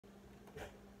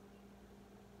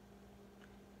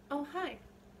Oh, hi.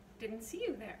 Didn't see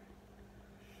you there.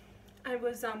 I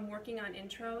was working on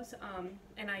intros,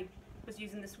 and I was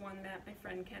using this one that my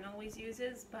friend Ken always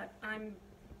uses, but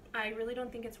I really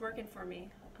don't think it's working for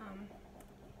me.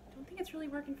 Don't think it's really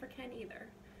working for Ken either.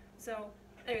 So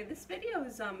anyway, this video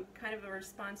is kind of a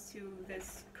response to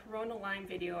this Corona Lime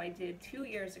video I did 2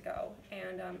 years ago,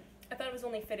 and I thought it was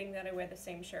only fitting that I wear the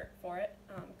same shirt for it,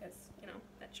 because, you know,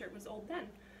 that shirt was old then.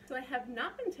 So I have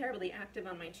not been terribly active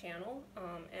on my channel,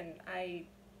 and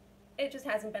it just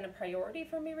hasn't been a priority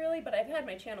for me really, but I've had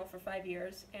my channel for 5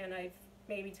 years, and I've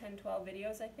maybe 10, 12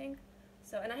 videos, I think.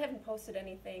 So, and I haven't posted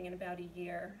anything in about a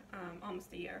year,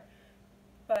 almost a year.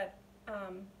 But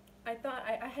I thought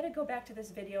I had to go back to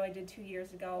this video I did 2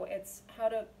 years ago. It's how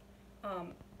to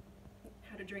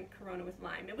drink Corona with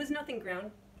lime. It was nothing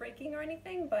groundbreaking or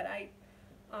anything, but I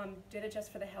did it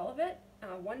just for the hell of it.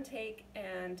 One take,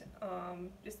 and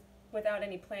just without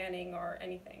any planning or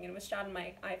anything. And it was shot on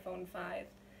my iPhone 5.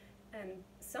 And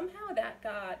somehow that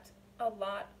got a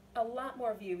lot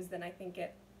more views than I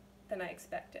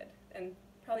expected, and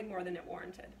probably more than it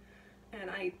warranted. And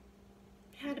I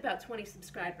had about 20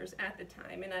 subscribers at the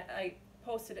time, and I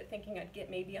posted it thinking I'd get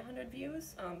maybe 100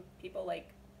 views. People like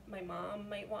my mom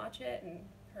might watch it, and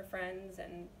her friends,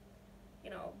 and, you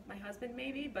know, my husband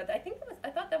maybe, but I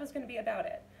thought that was going to be about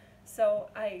it. So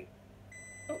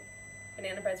oh,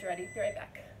 banana bread's ready. Be right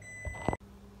back.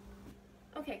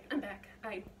 Okay, I'm back.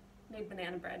 I made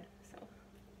banana bread, so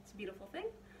it's a beautiful thing.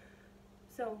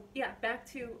 So yeah, back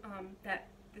to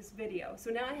this video.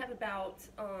 So now I have about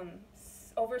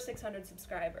over 600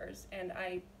 subscribers, and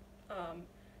I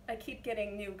keep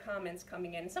getting new comments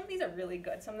coming in. Some of these are really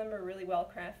good. Some of them are really well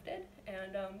crafted,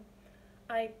 and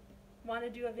I want to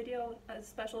do a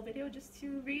special video just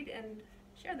to read and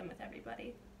share them with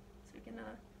everybody, so we can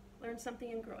learn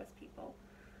something and grow as people.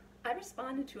 I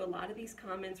responded to a lot of these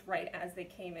comments right as they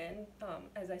came in,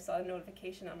 as I saw the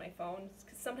notification on my phone,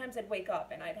 because sometimes I'd wake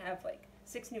up and I'd have like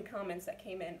 6 new comments that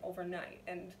came in overnight,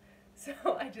 and so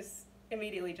I just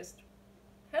immediately just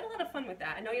had a lot of fun with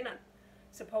that. I know you're not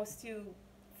supposed to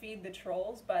feed the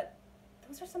trolls, but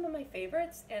those are some of my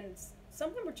favorites, and some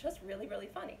of them were just really, really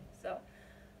funny. So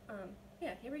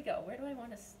yeah, here we go. Where do I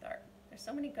want to start? There's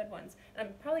so many good ones. And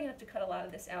I'm probably going to have to cut a lot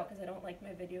of this out because I don't like my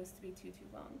videos to be too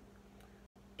long.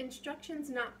 Instructions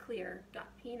not clear. Got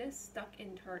penis stuck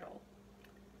in turtle.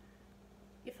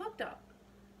 You fucked up.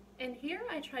 And here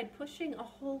I tried pushing a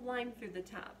whole lime through the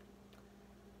top.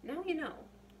 Now you know.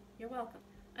 You're welcome.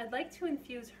 I'd like to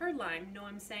infuse her lime, know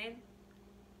what I'm saying?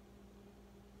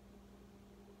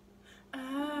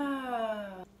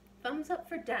 Ah. Thumbs up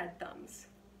for dad thumbs.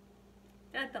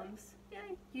 Dad thumbs.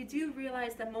 Yay. You do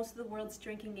realize that most of the world's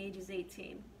drinking age is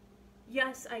 18.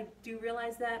 Yes, I do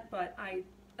realize that, but I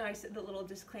said the little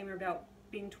disclaimer about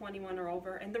being 21 or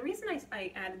over, and the reason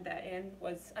I added that in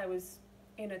was I was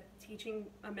in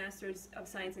a Master's of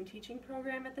Science in Teaching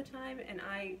program at the time, and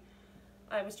I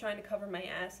was trying to cover my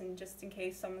ass, and just in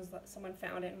case someone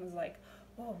found it and was like,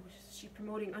 "Oh, is she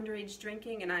promoting underage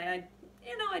drinking?" And I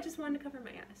just wanted to cover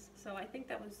my ass, so I think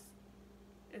that was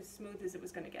as smooth as it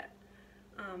was going to get.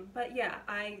 But yeah,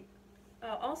 I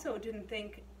also didn't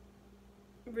think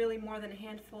really more than a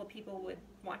handful of people would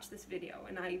watch this video,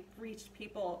 and I reached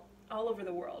people all over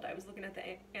the world. I was looking at the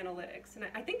analytics, and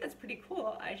I think that's pretty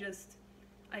cool.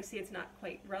 I see it's not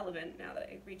quite relevant now that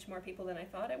I reach more people than I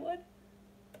thought I would,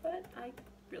 but I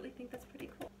really think that's pretty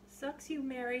cool. Sucks you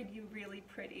married, you really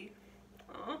pretty.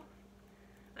 Aw.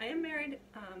 I am married,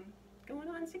 going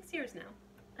on 6 years now.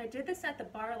 I did this at the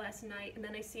bar last night, and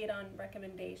then I see it on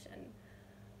recommendation.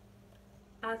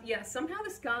 Yeah, somehow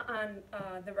this got on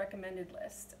the recommended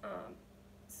list.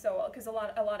 So, because a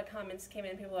lot of comments came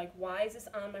in, people were like, "Why is this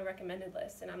on my recommended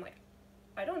list?" And I'm like,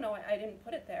 I don't know, I didn't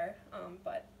put it there,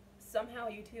 but somehow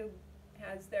YouTube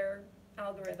has their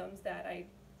algorithms that I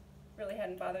really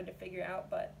hadn't bothered to figure out,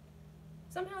 but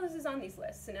somehow this is on these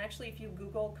lists. And actually, if you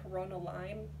Google Corona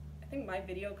Lime, I think my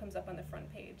video comes up on the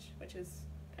front page, which is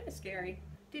kind of scary.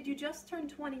 Did you just turn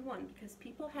 21? Because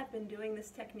people have been doing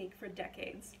this technique for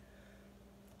decades.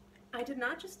 I did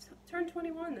not just turn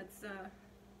 21, that's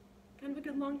kind of a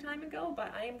good long time ago,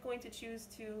 but I am going to choose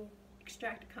to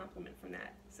extract a compliment from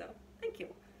that, so thank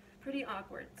you. Pretty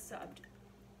awkward, subbed.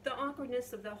 The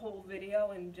awkwardness of the whole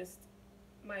video and just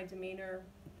my demeanor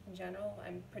in general,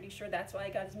 I'm pretty sure that's why I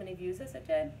got as many views as it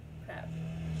did. Crap.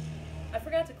 I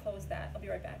forgot to close that. I'll be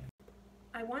right back.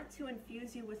 I want to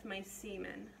infuse you with my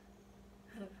semen.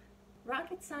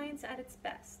 Rocket science at its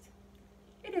best.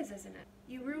 It is, isn't it?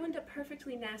 You ruined a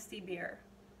perfectly nasty beer.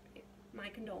 My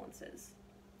condolences.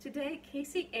 Today,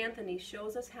 Casey Anthony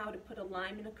shows us how to put a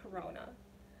lime in a Corona.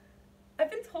 I've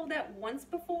been told told that once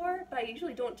before, but I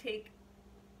usually don't take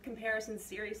comparisons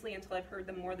seriously until I've heard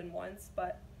them more than once,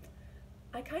 but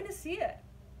I kind of see it.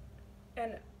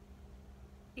 And,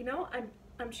 you know,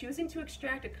 I'm choosing to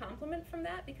extract a compliment from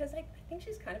that because I think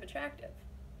she's kind of attractive,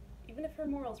 even if her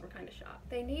morals were kind of shot.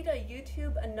 They need a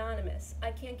YouTube anonymous.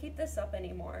 I can't keep this up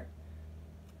anymore.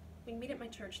 We meet at my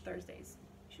church Thursdays.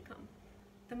 You should come.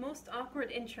 The most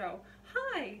awkward intro.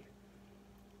 Hi!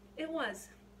 It was.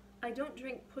 I don't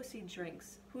drink pussy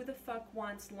drinks. Who the fuck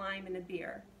wants lime in a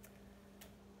beer?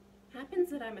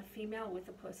 Happens that I'm a female with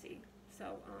a pussy.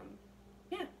 So,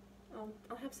 yeah.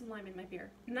 I'll have some lime in my beer.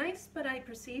 Nice, but I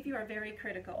perceive you are very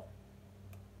critical.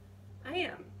 I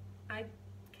am. I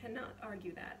cannot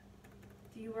argue that.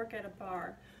 Do you work at a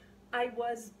bar? I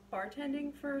was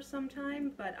bartending for some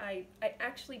time, but I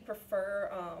actually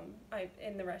prefer,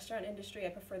 in the restaurant industry, I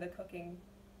prefer the cooking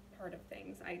part of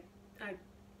things.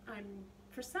 I'm,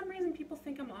 for some reason, people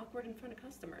think I'm awkward in front of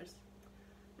customers.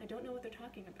 I don't know what they're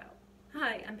talking about.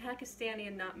 Hi, I'm Pakistani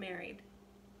and not married.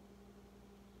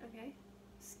 Okay.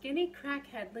 Skinny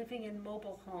crackhead living in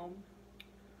mobile home.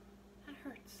 That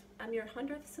hurts. I'm your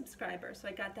 100th subscriber, so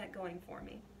I got that going for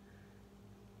me.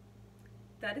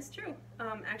 That is true.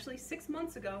 Actually, 6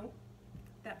 months ago,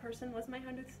 that person was my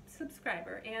 100th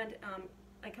subscriber, and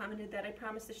I commented that I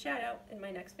promised a shout out in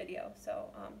my next video, so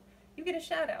you get a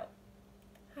shout out.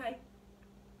 Hi.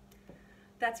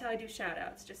 That's how I do shout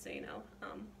outs, just so you know.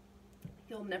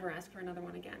 You'll never ask for another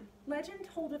one again. Legend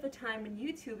told of a time when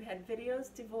YouTube had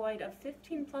videos devoid of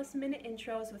 15+ minute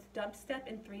intros with dubstep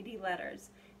and 3D letters.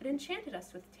 It enchanted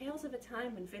us with tales of a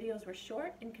time when videos were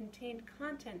short and contained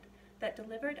content that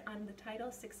delivered on the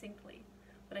title succinctly.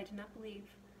 But I did not believe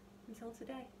until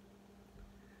today.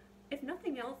 If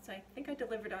nothing else, I think I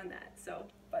delivered on that, so,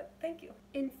 but thank you.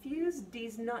 Infuse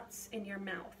these nuts in your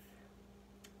mouth.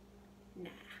 Nah.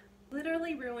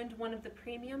 Literally ruined one of the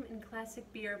premium and classic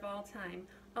beer of all time.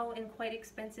 Oh, and quite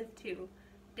expensive too.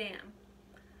 Damn.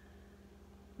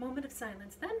 Moment of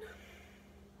silence then.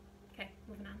 Okay,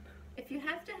 moving on. If you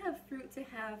have to have fruit to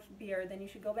have beer, then you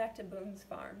should go back to Boone's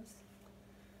Farms.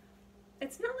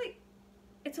 It's not like,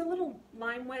 it's a little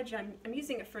lime wedge. I'm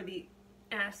using it for the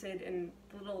acid and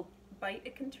the little bite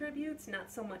it contributes, not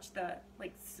so much the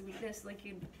like sweetness like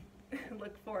you'd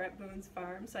look for at Boone's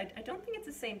Farm. So I don't think it's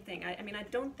the same thing. I mean, I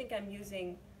don't think I'm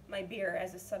using my beer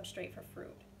as a substrate for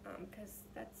fruit, because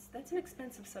that's an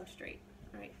expensive substrate.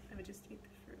 All right, I would just eat the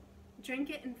fruit. Drink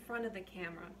it in front of the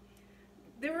camera.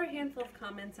 There were a handful of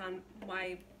comments on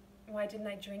why didn't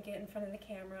I drink it in front of the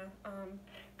camera.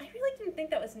 I really didn't think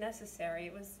that was necessary.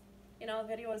 It was, you know, the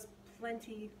video was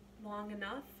plenty long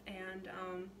enough, and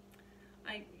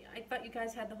I thought you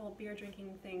guys had the whole beer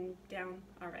drinking thing down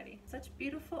already. Such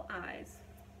beautiful eyes.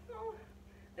 Oh,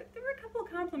 there were a couple of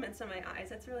compliments on my eyes.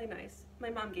 That's really nice. My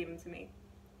mom gave them to me.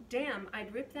 Damn,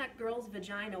 I'd rip that girl's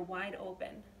vagina wide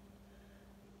open.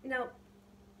 Now,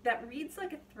 that reads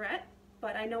like a threat,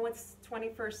 but I know it's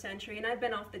 21st century, and I've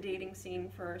been off the dating scene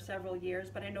for several years,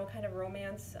 but I know kind of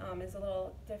romance is a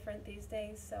little different these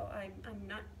days, so I'm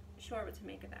not sure what to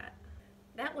make of that.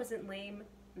 That wasn't lame,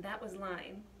 that was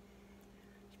lime.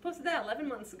 She posted that 11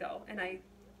 months ago, and I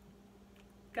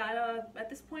got, at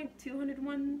this point,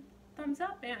 201 thumbs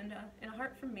up and a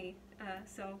heart from me,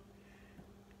 so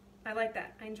I like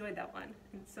that. I enjoyed that one,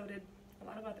 and so did a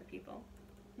lot of other people.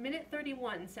 Minute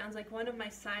 31 sounds like one of my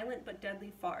silent but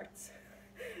deadly farts.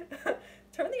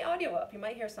 Turn the audio up, you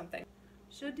might hear something.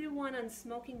 Should do one on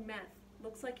smoking meth.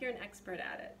 Looks like you're an expert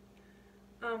at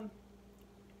it.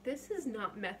 This is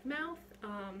not meth mouth.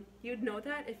 You'd know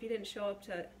that if you didn't show up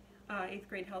to 8th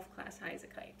grade health class high as a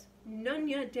kite. None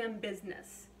ya damn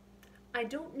business. I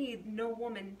don't need no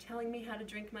woman telling me how to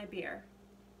drink my beer.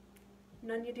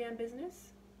 None ya damn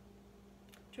business?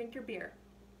 Drink your beer.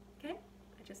 Okay?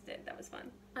 I just did. That was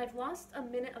fun. I've lost a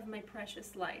minute of my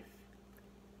precious life.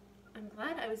 I'm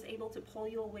glad I was able to pull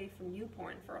you away from you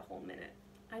porn for a whole minute.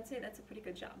 I'd say that's a pretty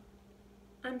good job.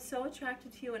 I'm so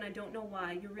attracted to you and I don't know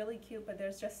why. You're really cute, but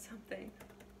there's just something.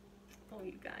 Oh,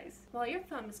 you guys. While your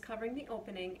thumb is covering the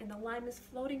opening and the lime is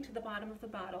floating to the bottom of the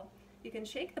bottle, you can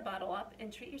shake the bottle up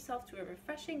and treat yourself to a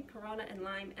refreshing Corona and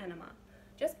lime enema.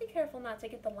 Just be careful not to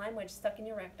get the lime wedge stuck in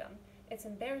your rectum. It's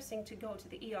embarrassing to go to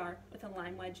the ER with a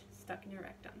lime wedge stuck in your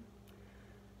rectum.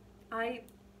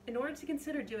 In order to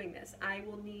consider doing this, I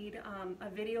will need a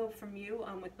video from you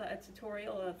with a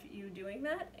tutorial of you doing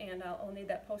that, and I'll need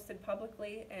that posted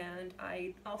publicly, and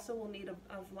I also will need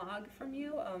a vlog from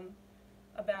you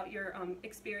about your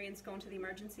experience going to the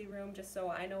emergency room, just so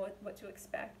I know what to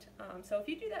expect. So if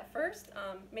you do that first,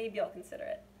 maybe I'll consider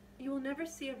it. You will never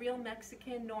see a real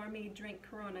Mexican normie drink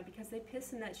Corona because they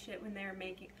piss in that shit when they're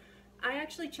making. I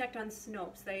actually checked on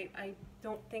Snopes. I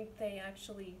don't think they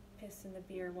actually piss in the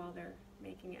beer while they're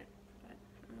making it.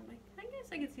 But I guess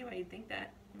I can see why you'd think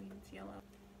that. I mean, it's yellow.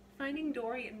 Finding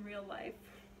Dory in real life.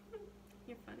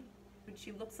 You're funny.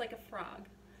 She looks like a frog.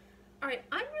 Alright,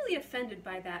 I'm really offended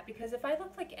by that because if I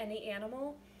look like any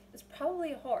animal, it's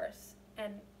probably a horse.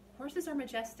 And horses are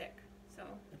majestic. So,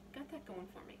 got that going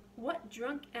for me. What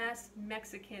drunk-ass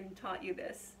Mexican taught you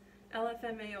this?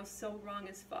 LFMAO so wrong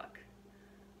as fuck.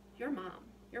 Your mom.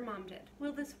 Your mom did.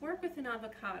 Will this work with an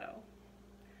avocado?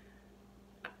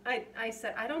 I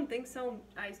said, I don't think so.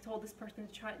 I told this person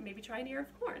to maybe try an ear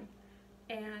of corn.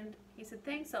 And he said,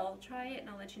 thanks, I'll try it and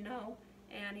I'll let you know.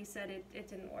 And he said it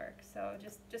didn't work. So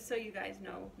just so you guys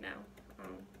know now,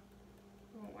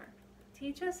 it won't work.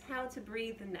 Teach us how to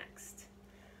breathe next.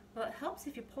 Well, it helps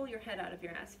if you pull your head out of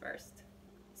your ass first.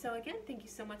 So again, thank you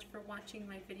so much for watching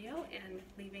my video and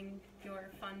leaving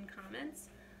your fun comments.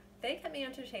 They kept me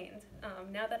entertained.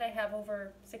 Now that I have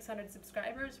over 600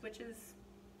 subscribers, which is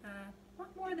a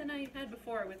lot more than I had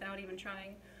before without even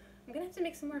trying, I'm gonna have to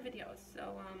make some more videos.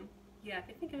 So yeah, if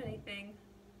you think of anything,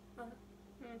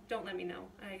 don't let me know.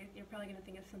 You're probably gonna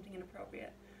think of something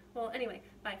inappropriate. Well, anyway,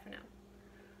 bye for now.